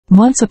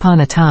Once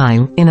upon a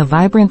time, in a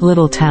vibrant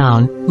little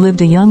town,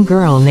 lived a young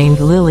girl named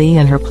Lily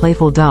and her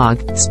playful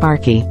dog,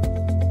 Sparky.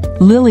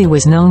 Lily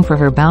was known for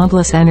her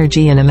boundless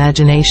energy and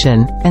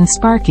imagination, and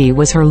Sparky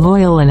was her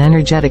loyal and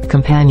energetic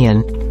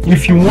companion.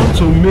 If you want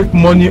to make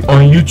money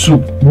on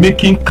YouTube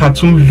making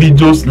cartoon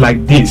videos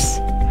like this,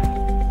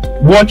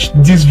 watch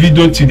this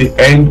video to the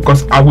end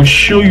because I will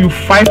show you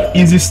 5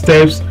 easy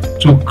steps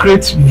to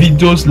create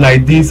videos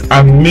like this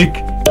and make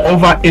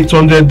over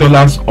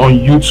 $800 on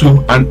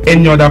YouTube and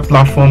any other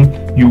platform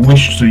you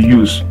wish to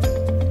use.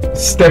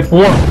 Step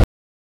 1.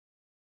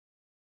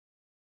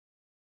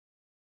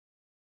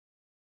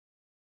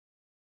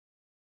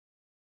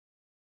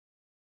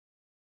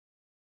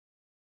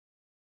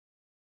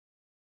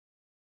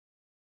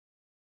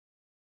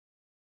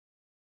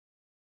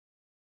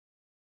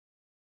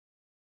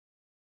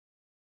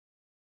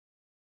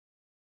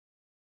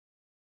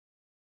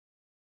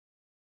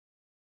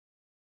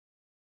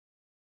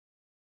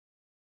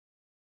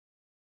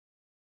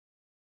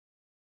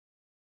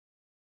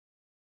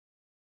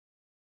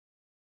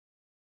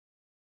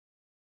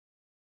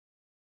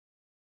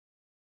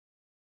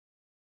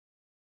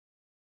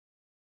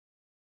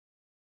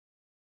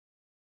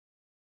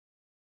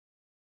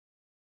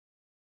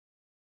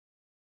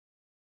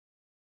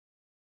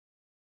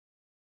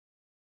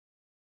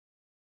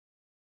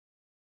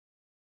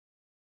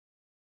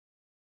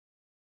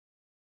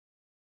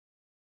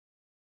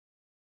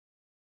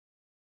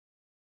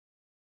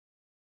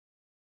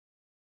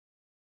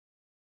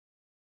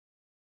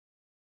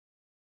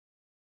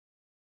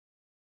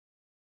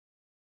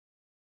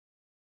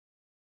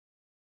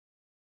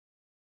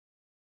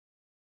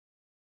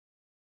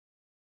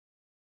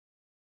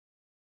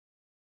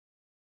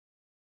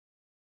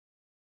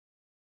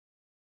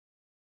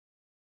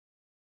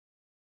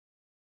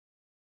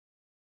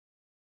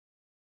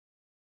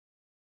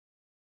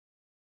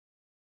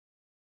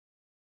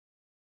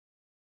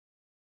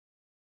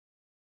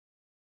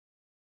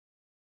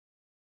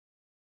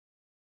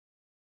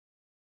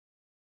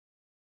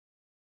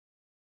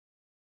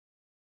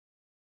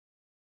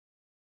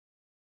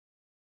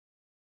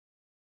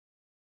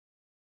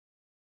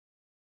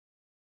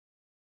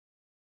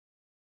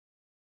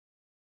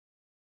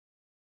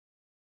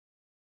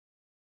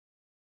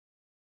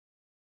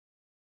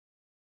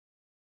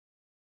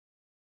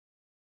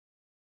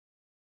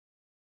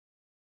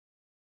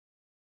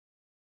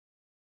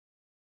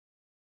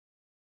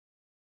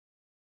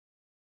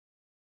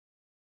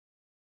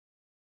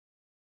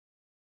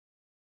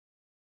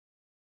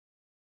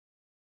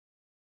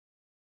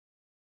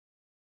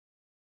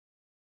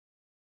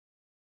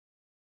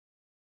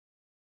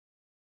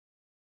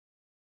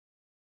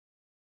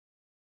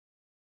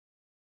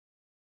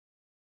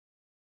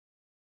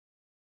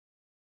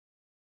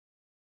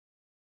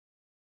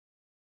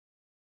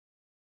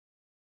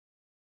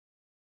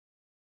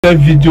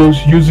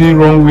 Videos using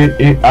Runway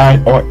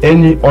AI or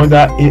any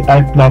other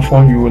AI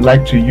platform you would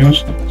like to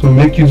use to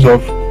make use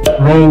of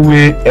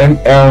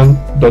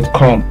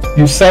runwayml.com.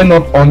 You sign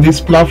up on this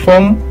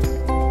platform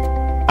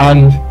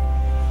and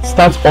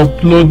start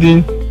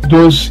uploading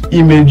those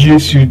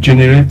images you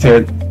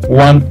generated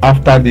one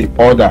after the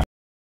other.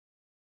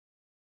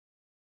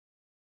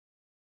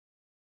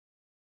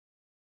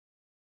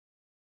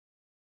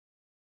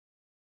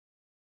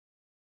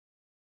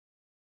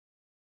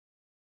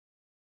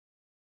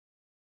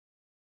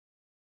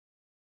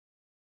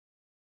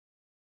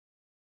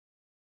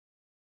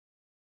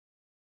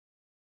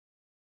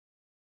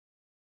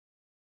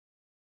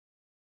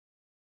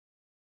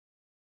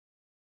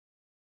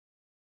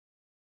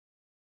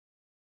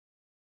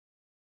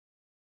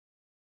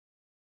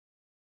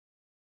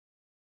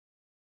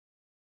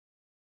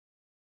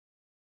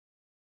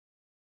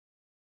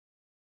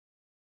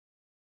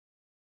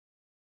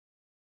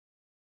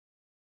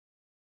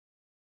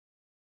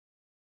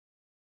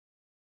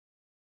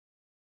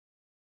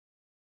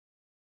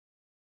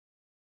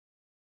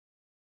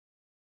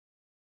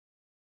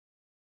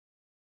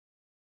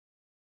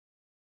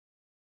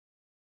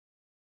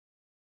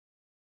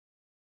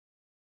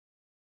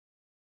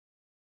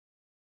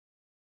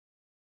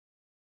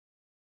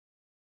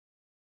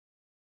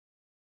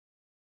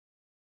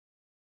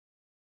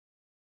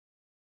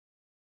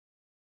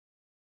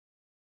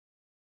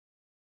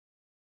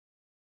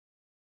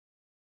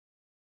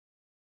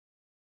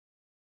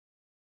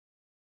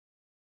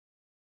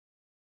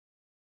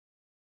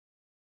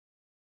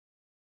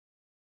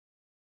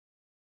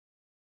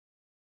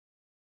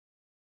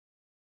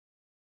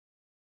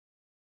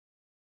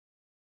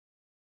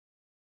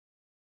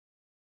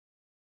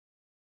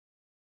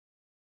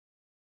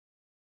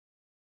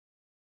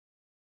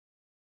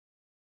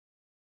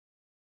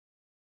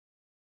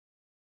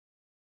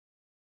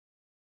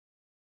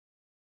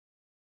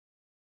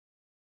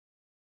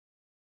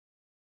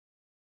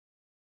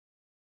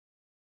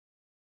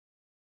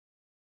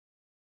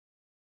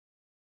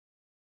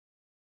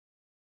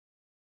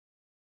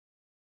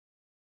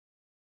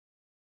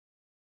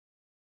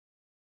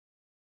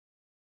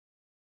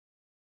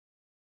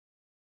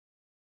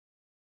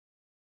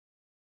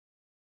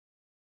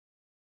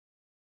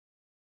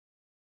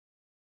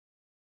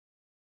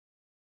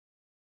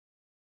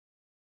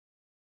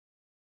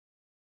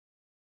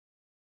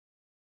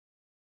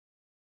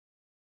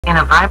 in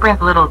a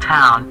vibrant little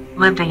town,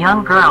 lived a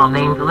young girl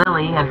named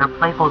Lily and her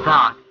playful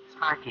dog,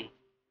 Sparky.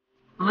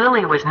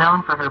 Lily was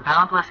known for her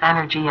boundless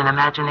energy and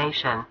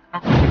imagination.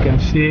 As you can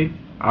see,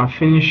 I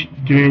finished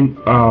doing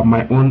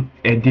my own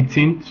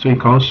editing, so you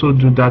can also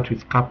do that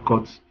with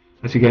CapCut.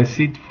 As you can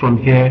see from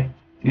here,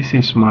 this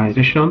is my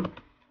transition,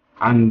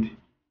 and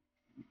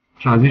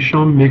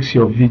transition makes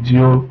your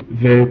video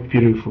very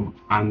beautiful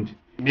and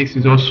makes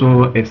it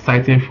also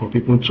exciting for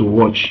people to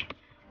watch.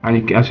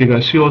 And as you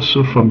can see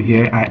also from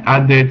here, I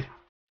added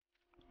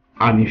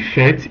an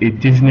effect, a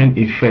Disney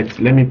effect.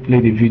 Let me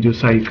play the video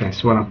so you can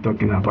see what I'm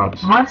talking about.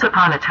 Once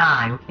upon a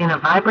time, in a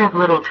vibrant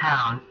little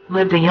town,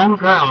 lived a young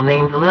girl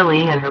named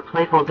Lily and her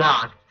playful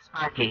dog,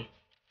 Sparky.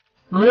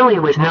 Lily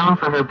was known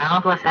for her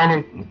boundless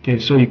energy. Okay,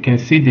 so you can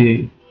see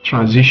the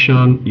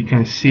transition, you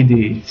can see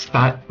the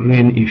start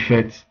rain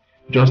effect,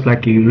 just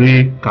like a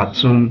real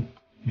cartoon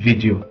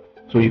video.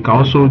 So you can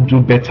also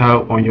do better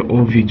on your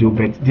own video,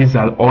 but these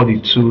are all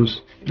the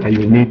tools that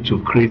you need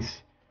to create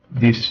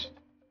this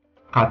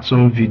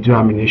cartoon video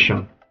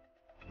animation.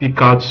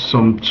 Pick out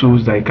some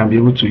tools that you can be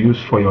able to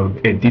use for your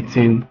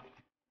editing.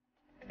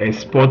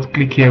 Export,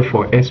 click here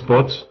for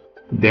export,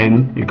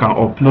 then you can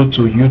upload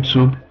to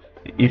YouTube.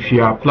 If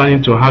you are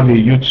planning to have a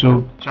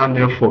YouTube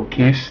channel for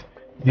kids,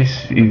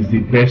 this is the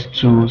best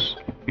tools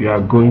you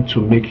are going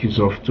to make use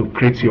of to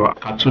create your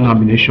cartoon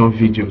animation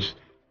videos.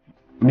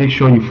 Make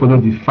sure you follow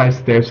the 5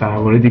 steps I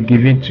have already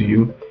given to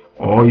you,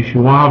 or if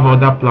you want to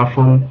have other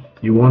platform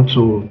you want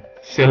to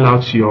sell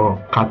out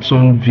your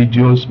cartoon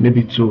videos,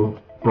 maybe to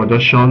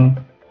production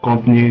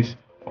companies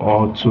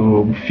or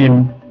to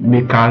film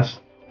makers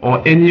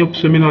or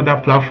so many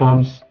other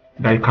platforms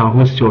that you can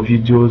host your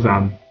videos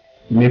and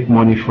make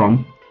money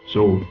from.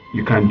 So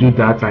you can do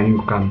that and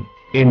you can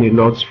earn a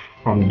lot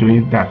from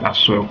doing that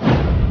as well.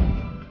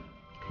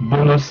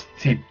 Bonus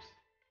tips: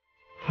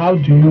 how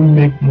do you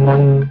make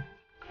money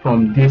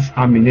from these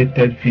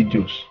animated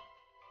videos?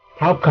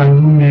 How can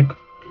you make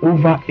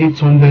over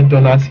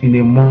 $800 in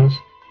a month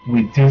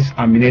with these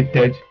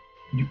animated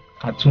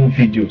cartoon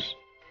videos?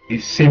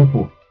 It's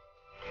simple.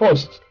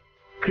 First,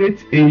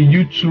 create a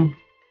YouTube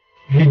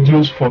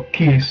videos for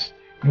kids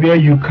where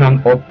you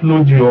can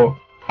upload your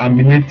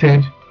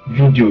animated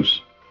videos,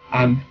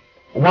 and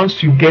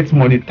once you get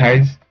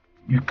monetized,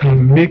 you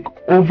can make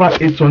over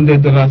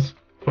 $800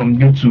 from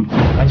YouTube.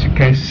 As you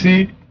can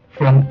see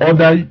from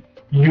other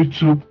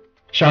YouTube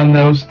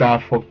channels that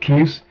are for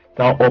kids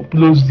that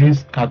uploads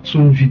these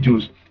cartoon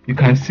videos, you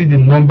can see the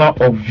number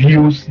of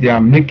views they are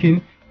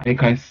making, and you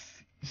can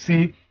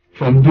see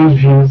from those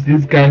views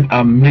these guys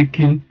are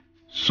making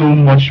so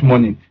much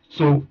money.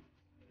 So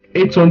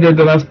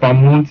 $800 per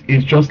month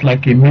is just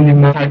like a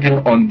minimum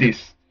target on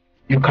this.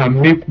 You can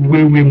make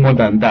way more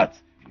than that.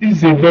 This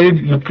is a very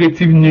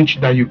lucrative niche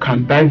that you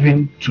can dive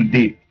in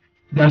today.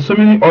 There are so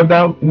many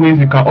other ways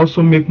you can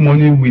also make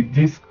money with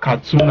these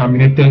cartoon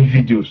animated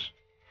videos.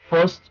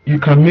 First, you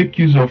can make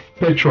use of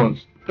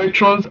patrons.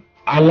 Patrons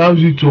allows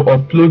you to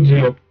upload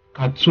your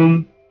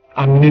cartoon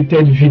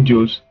animated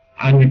videos,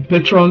 and the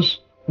patrons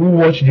who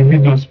watch the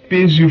videos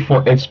pays you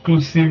for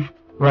exclusive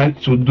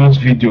rights to those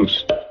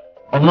videos.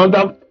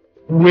 Another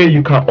way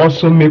you can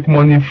also make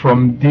money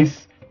from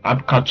these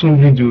cartoon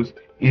videos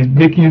is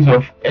making use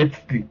of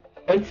Etsy.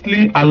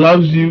 Etsy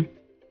allows you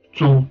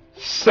to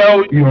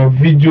sell your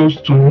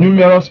videos to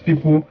numerous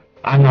people,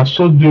 and as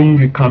so doing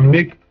you can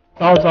make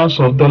thousands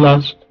of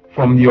dollars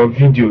from your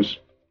videos.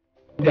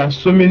 There are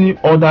so many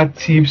other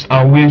tips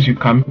and ways you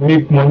can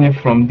make money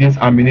from these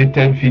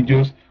animated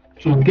videos.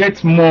 To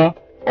get more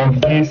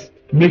of this,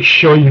 make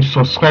sure you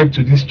subscribe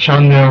to this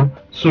channel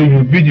so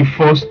you'll be the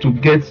first to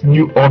get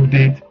new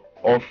updates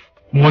of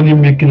money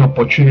making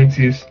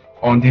opportunities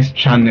on this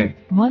channel.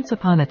 Once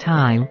upon a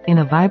time, in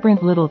a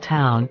vibrant little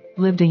town,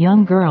 lived a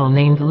young girl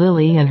named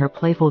Lily and her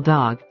playful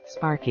dog,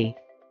 Sparky.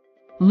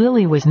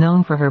 Lily was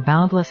known for her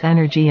boundless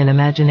energy and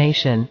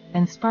imagination,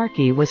 and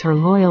Sparky was her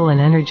loyal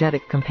and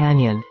energetic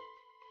companion.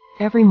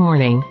 Every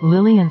morning,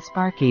 Lily and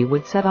Sparky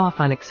would set off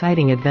on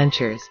exciting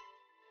adventures.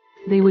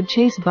 They would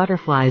chase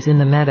butterflies in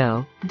the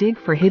meadow, dig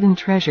for hidden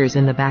treasures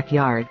in the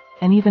backyard,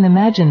 and even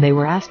imagine they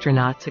were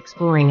astronauts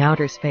exploring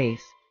outer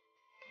space.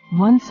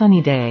 One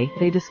sunny day,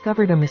 they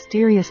discovered a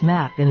mysterious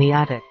map in the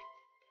attic.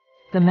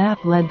 The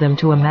map led them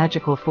to a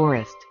magical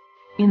forest.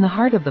 In the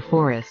heart of the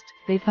forest,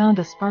 they found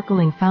a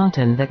sparkling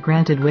fountain that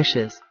granted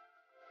wishes.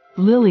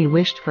 Lily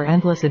wished for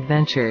endless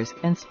adventures,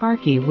 and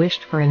Sparky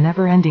wished for a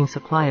never-ending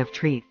supply of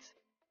treats.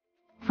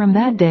 From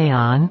that day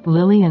on,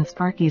 Lily and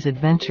Sparky's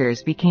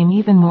adventures became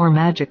even more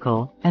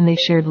magical, and they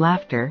shared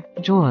laughter,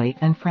 joy,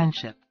 and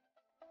friendship.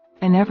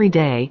 And every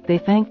day, they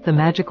thanked the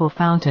magical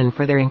fountain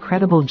for their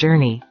incredible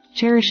journey,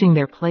 cherishing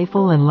their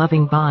playful and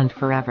loving bond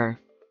forever.